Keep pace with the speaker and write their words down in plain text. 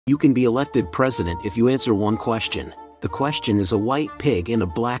You can be elected president if you answer one question. The question is a white pig and a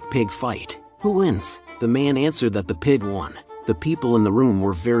black pig fight. Who wins? The man answered that the pig won. The people in the room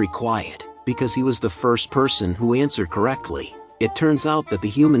were very quiet, because he was the first person who answered correctly. It turns out that the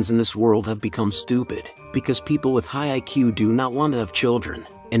humans in this world have become stupid, because people with high IQ do not want to have children,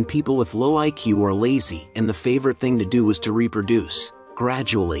 and people with low IQ are lazy, and the favorite thing to do is to reproduce.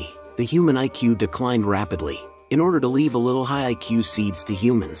 Gradually, the human IQ declined rapidly. In order to leave a little high IQ seeds to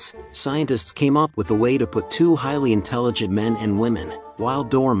humans, scientists came up with a way to put two highly intelligent men and women, while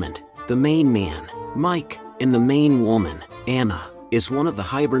dormant. The main man, Mike, and the main woman, Anna, is one of the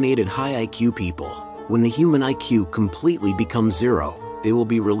hibernated high IQ people. When the human IQ completely becomes zero, they will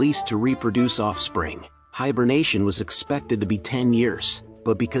be released to reproduce offspring. Hibernation was expected to be 10 years,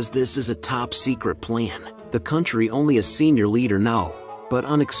 but because this is a top secret plan, the country only a senior leader know. But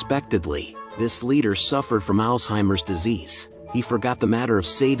unexpectedly, this leader suffered from Alzheimer's disease. He forgot the matter of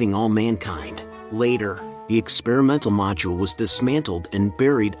saving all mankind. Later, the experimental module was dismantled and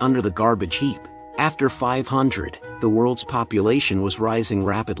buried under the garbage heap. After 500, the world's population was rising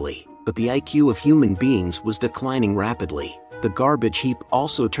rapidly, but the IQ of human beings was declining rapidly. The garbage heap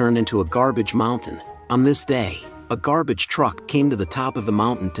also turned into a garbage mountain. On this day, a garbage truck came to the top of the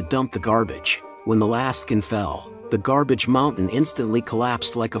mountain to dump the garbage. When the last can fell, the garbage mountain instantly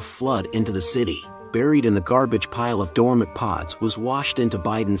collapsed like a flood into the city. Buried in the garbage pile of dormant pods was washed into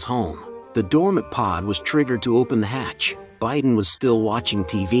Biden's home. The dormant pod was triggered to open the hatch. Biden was still watching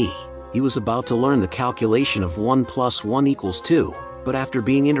TV. He was about to learn the calculation of 1 + 1 = 2, but after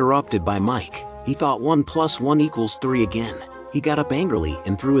being interrupted by Mike, he thought 1 + 1 = 3 again. He got up angrily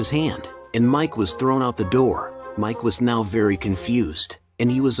and threw his hand, and Mike was thrown out the door. Mike was now very confused, and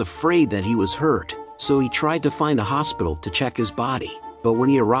he was afraid that he was hurt, so he tried to find a hospital to check his body. But when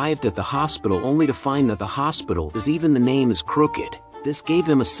he arrived at the hospital only to find that the hospital is even the name is crooked, this gave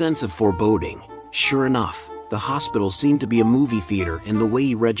him a sense of foreboding. Sure enough, the hospital seemed to be a movie theater, and the way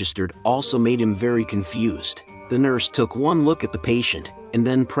he registered also made him very confused. The nurse took one look at the patient, and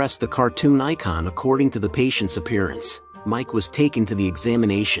then pressed the cartoon icon according to the patient's appearance. Mike was taken to the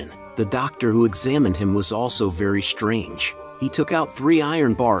examination. The doctor who examined him was also very strange. He took out 3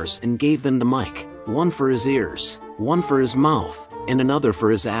 iron bars and gave them to Mike. One for his ears, one for his mouth, and another for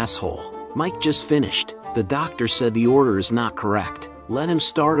his asshole. Mike just finished. The doctor said the order is not correct. Let him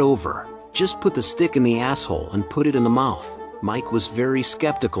start over. Just put the stick in the asshole and put it in the mouth. Mike was very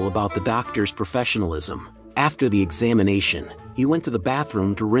skeptical about the doctor's professionalism. After the examination, he went to the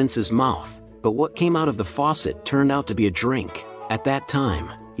bathroom to rinse his mouth, but what came out of the faucet turned out to be a drink. At that time,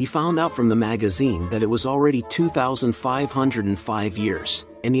 he found out from the magazine that it was already 2,505 years,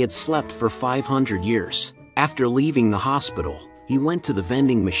 and he had slept for 500 years. After leaving the hospital, he went to the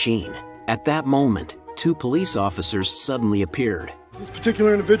vending machine. At that moment, 2 police officers suddenly appeared. Is this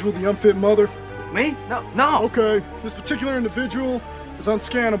particular individual the unfit mother? Me? No. Okay, this particular individual is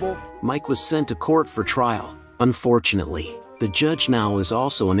unscannable. Mike was sent to court for trial. Unfortunately, the judge now is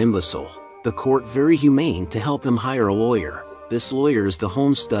also an imbecile. The court very humane to help him hire a lawyer. This lawyer is the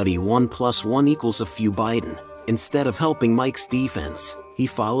home study 1 + 1 = a few Biden. Instead of helping Mike's defense, he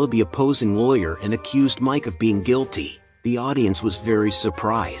followed the opposing lawyer and accused Mike of being guilty. The audience was very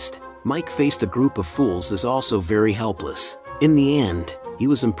surprised. Mike faced a group of fools as also very helpless. In the end, he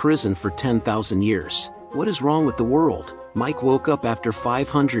was imprisoned for 10,000 years. What is wrong with the world? Mike woke up after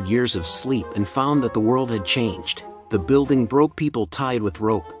 500 years of sleep and found that the world had changed. The building broke, people tied with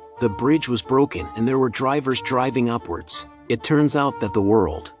rope. The bridge was broken and there were drivers driving upwards. It turns out that the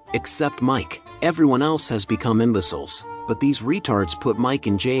world, except Mike, everyone else has become imbeciles. But these retards put Mike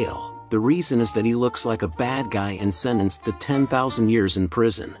in jail. The reason is that he looks like a bad guy and sentenced to 10,000 years in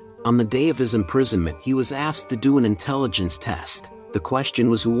prison. On the day of his imprisonment, he was asked to do an intelligence test. The question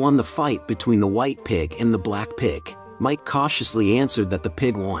was who won the fight between the white pig and the black pig. Mike cautiously answered that the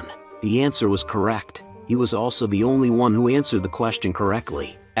pig won. The answer was correct. He was also the only one who answered the question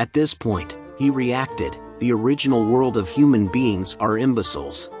correctly. At this point, he reacted. The original world of human beings are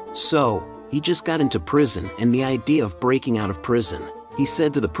imbeciles. So, he just got into prison and the idea of breaking out of prison. He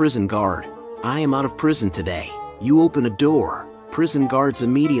said to the prison guard, "I am out of prison today. You open a door." Prison guards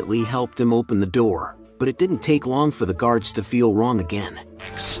immediately helped him open the door, but it didn't take long for the guards to feel wrong again.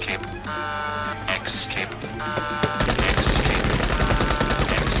 Escape. Escape.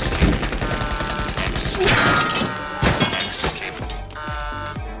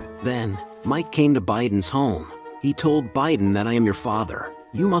 Then, Mike came to Biden's home. He told Biden that I am your father.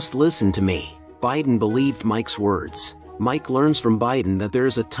 You must listen to me. Biden believed Mike's words. Mike learns from Biden that there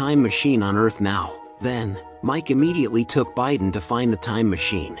is a time machine on Earth now. Then, Mike immediately took Biden to find the time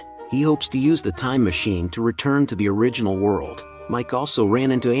machine. He hopes to use the time machine to return to the original world. Mike also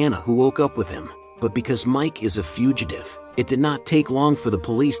ran into Anna, who woke up with him. But because Mike is a fugitive, it did not take long for the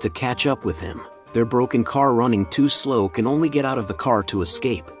police to catch up with him. Their broken car running too slow can only get out of the car to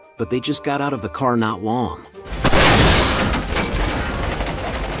escape, but they just got out of the car not long.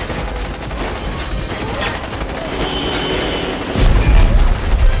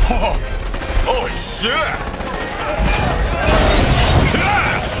 Oh yeah!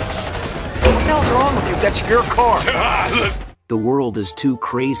 What the hell's wrong with you? That's your car. The world is too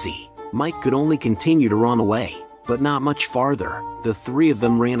crazy. Mike could only continue to run away, but not much farther. The three of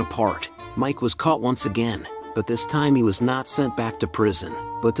them ran apart. Mike was caught once again, but this time he was not sent back to prison,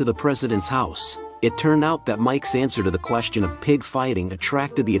 but to the president's house. It turned out that Mike's answer to the question of pig fighting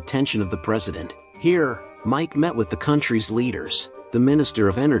attracted the attention of the president. Here, Mike met with the country's leaders. The Minister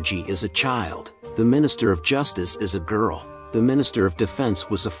of Energy is a child. The Minister of Justice is a girl. The Minister of Defense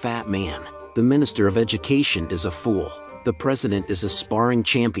was a fat man. The Minister of Education is a fool. The president is a sparring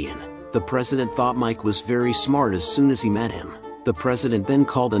champion. The president thought Mike was very smart as soon as he met him. The president then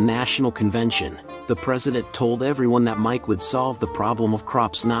called a national convention. The president told everyone that Mike would solve the problem of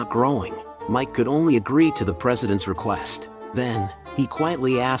crops not growing. Mike could only agree to the president's request. Then, he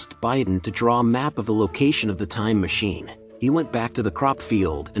quietly asked Biden to draw a map of the location of the time machine. He went back to the crop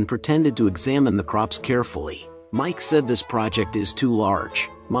field and pretended to examine the crops carefully. Mike said this project is too large,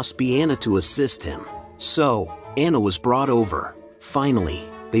 must be Anna to assist him. So, Anna was brought over. Finally,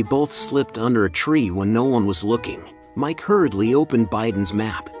 they both slipped under a tree when no one was looking. Mike hurriedly opened Biden's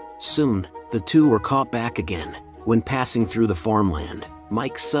map. Soon, the two were caught back again. When passing through the farmland,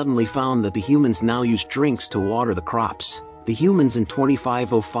 Mike suddenly found that the humans now use drinks to water the crops. The humans in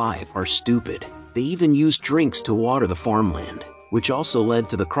 2505 are stupid. They even use drinks to water the farmland, which also led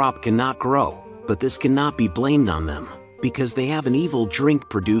to the crop cannot grow. But this cannot be blamed on them, because they have an evil drink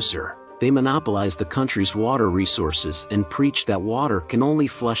producer. They monopolize the country's water resources and preach that water can only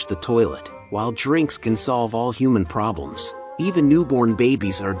flush the toilet, while drinks can solve all human problems. Even newborn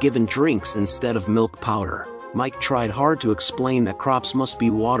babies are given drinks instead of milk powder. Mike tried hard to explain that crops must be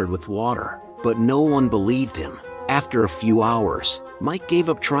watered with water, but no one believed him. After a few hours, Mike gave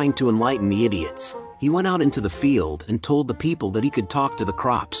up trying to enlighten the idiots. He went out into the field and told the people that he could talk to the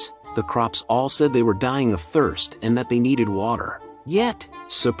crops. The crops all said they were dying of thirst and that they needed water. Yet,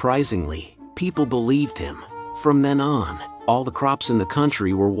 surprisingly, people believed him. From then on, all the crops in the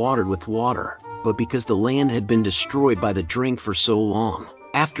country were watered with water, but because the land had been destroyed by the drink for so long,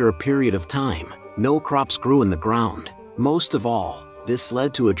 after a period of time, no crops grew in the ground. Most of all, this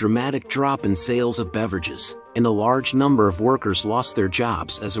led to a dramatic drop in sales of beverages, and a large number of workers lost their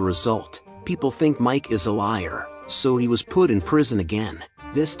jobs as a result. People think Mike is a liar, so he was put in prison again.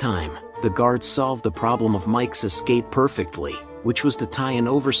 This time, the guards solved the problem of Mike's escape perfectly, which was to tie an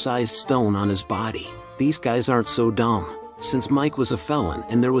oversized stone on his body. These guys aren't so dumb. Since Mike was a felon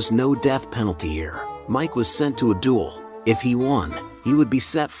and there was no death penalty here, Mike was sent to a duel. If he won, he would be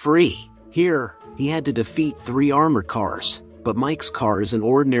set free. Here, he had to defeat 3 armored cars, but Mike's car is an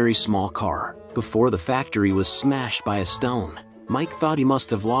ordinary small car. Before the factory was smashed by a stone, Mike thought he must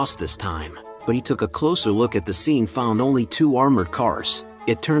have lost this time, but he took a closer look at the scene, found only 2 armored cars.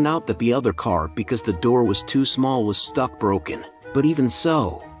 It turned out that the other car, because the door was too small, was stuck broken. But even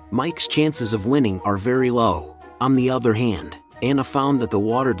so, Mike's chances of winning are very low. On the other hand, Anna found that the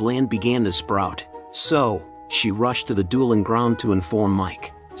watered land began to sprout. So, she rushed to the dueling ground to inform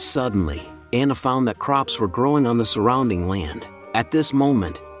Mike. Suddenly, Anna found that crops were growing on the surrounding land. At this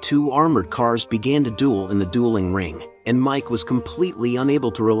moment, 2 armored cars began to duel in the dueling ring, and Mike was completely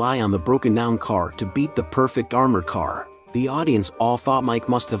unable to rely on the broken down car to beat the perfect armored car. The audience all thought Mike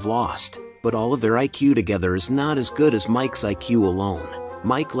must have lost, but all of their IQ together is not as good as Mike's IQ alone.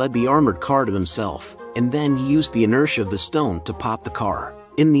 Mike led the armored car to himself, and then he used the inertia of the stone to pop the car.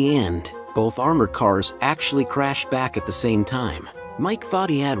 In the end, both armored cars actually crashed back at the same time. Mike thought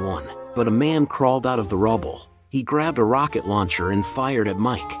he had won, but a man crawled out of the rubble. He grabbed a rocket launcher and fired at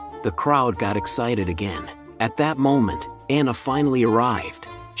Mike. The crowd got excited again. At that moment, Anna finally arrived.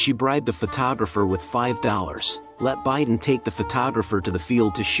 She bribed a photographer with $5. Let Biden take the photographer to the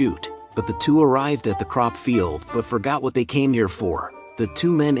field to shoot. But the two arrived at the crop field but forgot what they came here for. The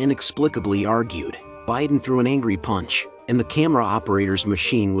 2 men inexplicably argued. Biden threw an angry punch, and the camera operator's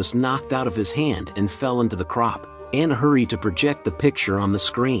machine was knocked out of his hand and fell into the crop. Anna hurried to project the picture on the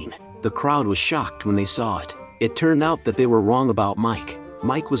screen. The crowd was shocked when they saw it. It turned out that they were wrong about Mike.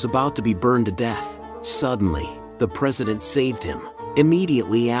 Mike was about to be burned to death. Suddenly, the president saved him.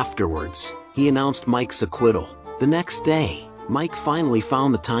 Immediately afterwards, he announced Mike's acquittal. The next day, Mike finally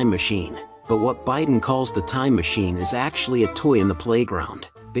found the time machine. But what Biden calls the time machine is actually a toy in the playground.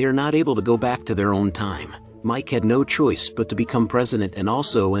 They are not able to go back to their own time. Mike had no choice but to become president, and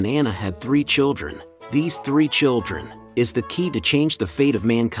also Anna had 3 children. These 3 children is the key to change the fate of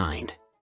mankind.